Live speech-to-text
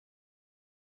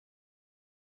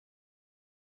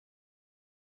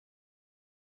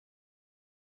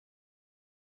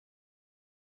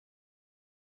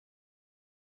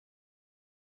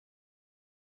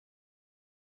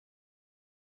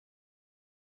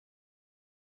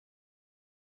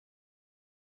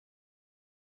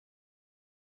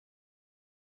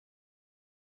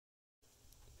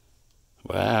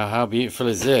Wow, how beautiful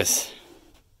is this?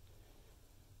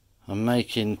 I'm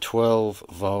making 12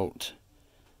 volt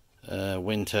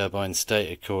wind turbine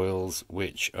stator coils,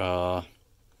 which are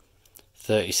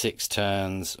 36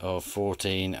 turns of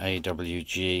 14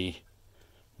 AWG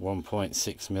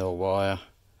 1.6mm wire.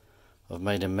 I've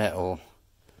made a metal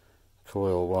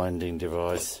coil winding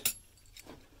device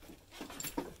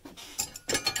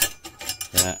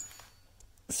that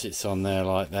sits on there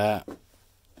like that.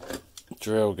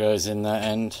 Drill goes in that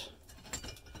end,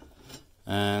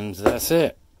 and that's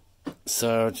it.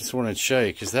 So I just wanted to show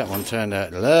you because that one turned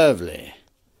out lovely.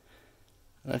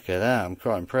 Look at that, I'm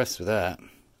quite impressed with that.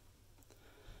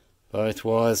 Both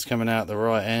wires coming out the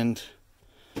right end.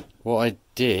 What I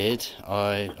did,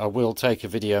 I will take a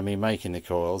video of me making the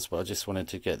coils, but I just wanted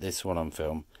to get this one on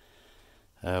film.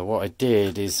 What I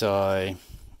did is I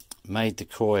made the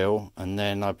coil and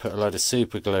then I put a load of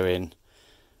super glue in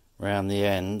around the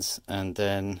ends, and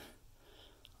then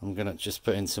I'm going to just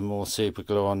put in some more super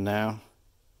glue on now.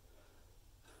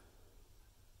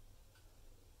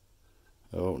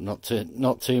 Oh, not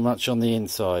too much on the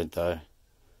inside though.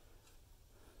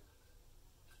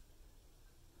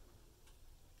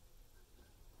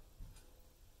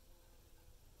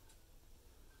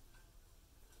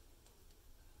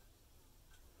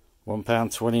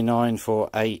 £1.29 for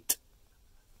 8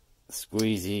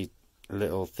 squeezy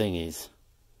little thingies.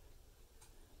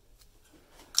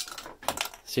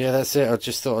 So yeah, that's it. I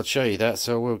just thought I'd show you that.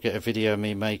 So I will get a video of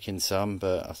me making some,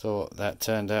 but I thought that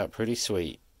turned out pretty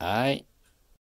sweet. Aight?